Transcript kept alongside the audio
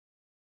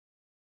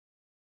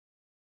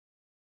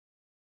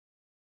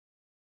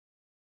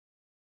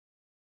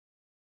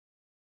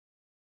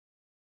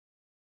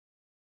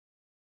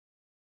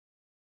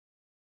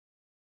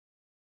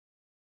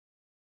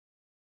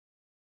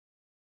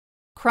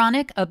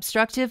Chronic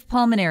obstructive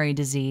pulmonary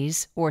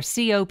disease, or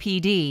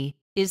COPD,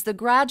 is the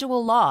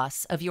gradual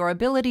loss of your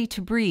ability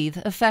to breathe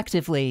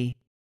effectively.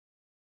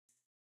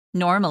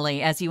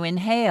 Normally, as you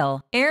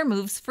inhale, air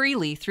moves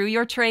freely through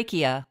your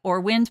trachea or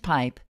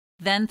windpipe,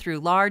 then through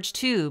large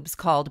tubes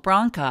called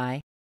bronchi,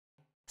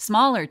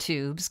 smaller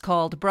tubes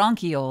called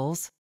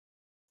bronchioles,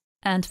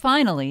 and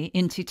finally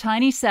into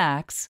tiny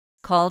sacs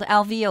called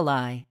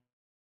alveoli.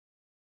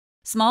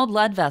 Small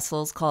blood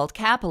vessels called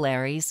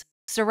capillaries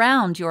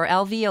surround your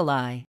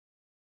alveoli.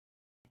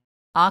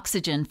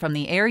 Oxygen from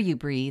the air you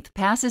breathe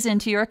passes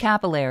into your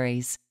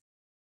capillaries.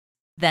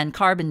 Then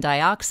carbon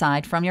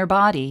dioxide from your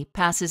body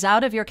passes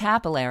out of your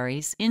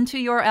capillaries into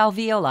your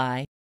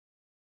alveoli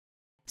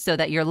so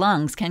that your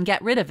lungs can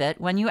get rid of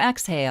it when you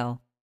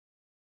exhale.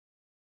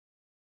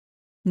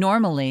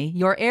 Normally,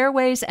 your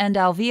airways and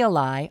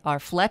alveoli are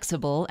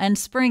flexible and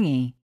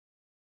springy.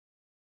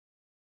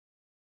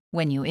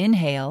 When you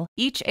inhale,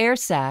 each air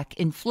sac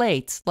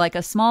inflates like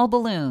a small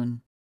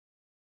balloon.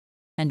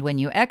 And when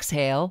you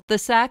exhale, the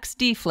sacs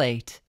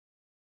deflate.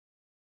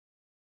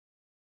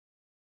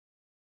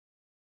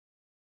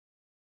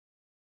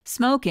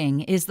 Smoking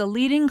is the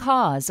leading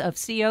cause of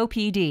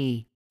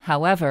COPD.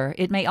 However,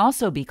 it may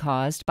also be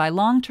caused by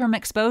long-term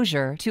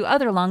exposure to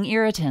other lung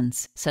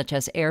irritants, such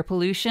as air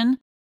pollution,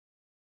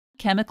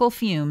 chemical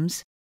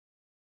fumes,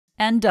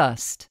 and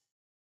dust.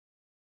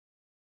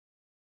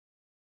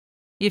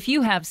 If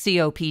you have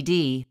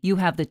COPD, you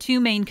have the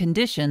two main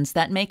conditions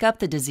that make up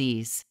the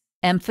disease: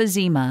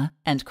 emphysema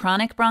and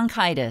chronic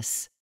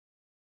bronchitis.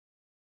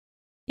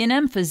 In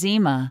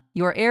emphysema,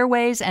 your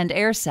airways and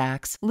air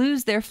sacs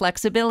lose their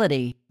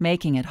flexibility,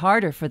 making it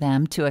harder for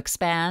them to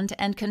expand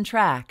and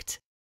contract.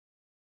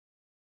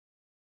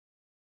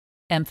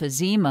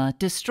 Emphysema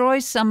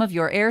destroys some of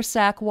your air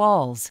sac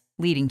walls,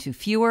 leading to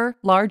fewer,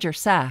 larger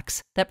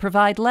sacs that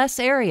provide less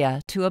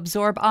area to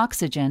absorb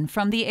oxygen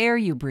from the air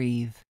you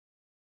breathe.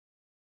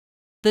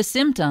 The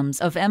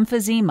symptoms of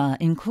emphysema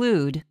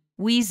include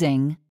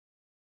wheezing,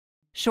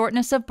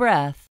 shortness of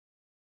breath,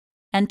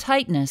 and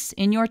tightness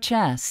in your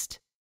chest.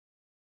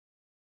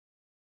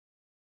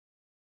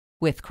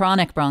 With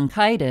chronic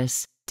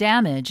bronchitis,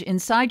 damage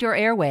inside your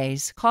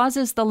airways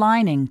causes the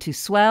lining to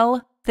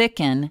swell,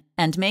 thicken,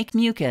 and make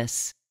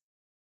mucus.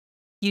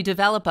 You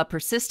develop a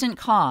persistent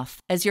cough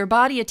as your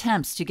body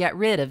attempts to get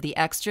rid of the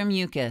extra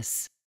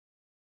mucus.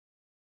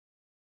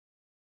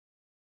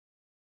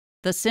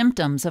 The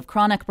symptoms of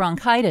chronic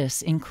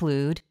bronchitis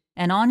include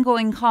an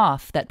ongoing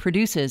cough that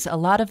produces a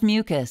lot of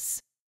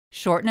mucus,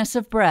 shortness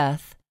of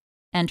breath,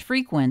 and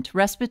frequent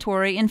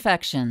respiratory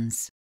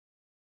infections.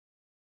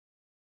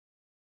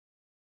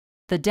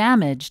 The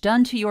damage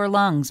done to your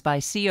lungs by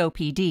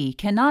COPD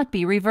cannot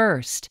be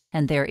reversed,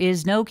 and there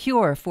is no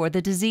cure for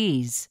the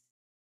disease.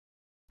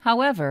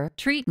 However,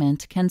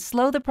 treatment can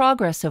slow the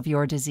progress of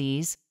your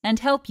disease and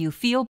help you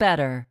feel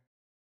better.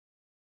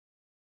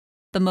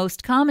 The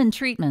most common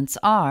treatments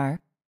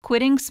are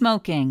quitting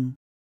smoking,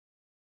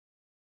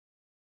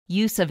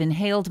 use of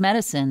inhaled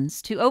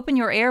medicines to open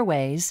your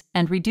airways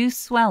and reduce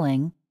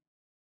swelling,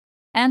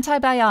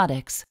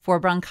 antibiotics for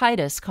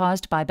bronchitis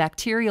caused by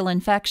bacterial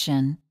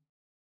infection,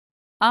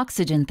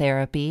 oxygen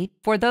therapy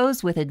for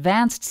those with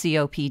advanced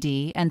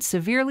COPD and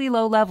severely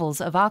low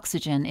levels of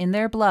oxygen in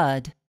their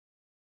blood,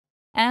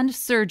 and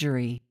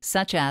surgery,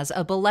 such as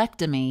a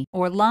bulectomy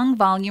or lung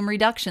volume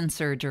reduction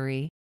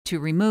surgery, to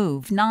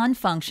remove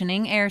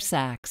non-functioning air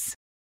sacs.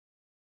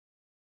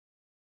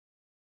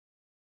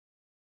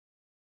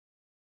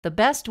 The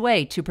best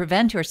way to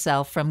prevent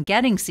yourself from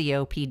getting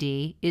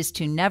COPD is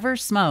to never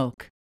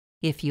smoke.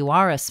 If you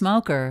are a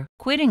smoker,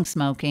 quitting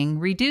smoking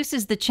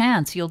reduces the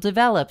chance you'll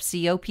develop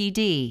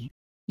COPD.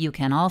 You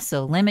can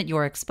also limit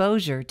your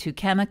exposure to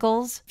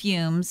chemicals,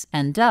 fumes,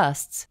 and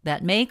dusts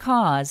that may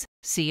cause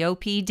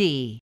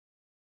COPD.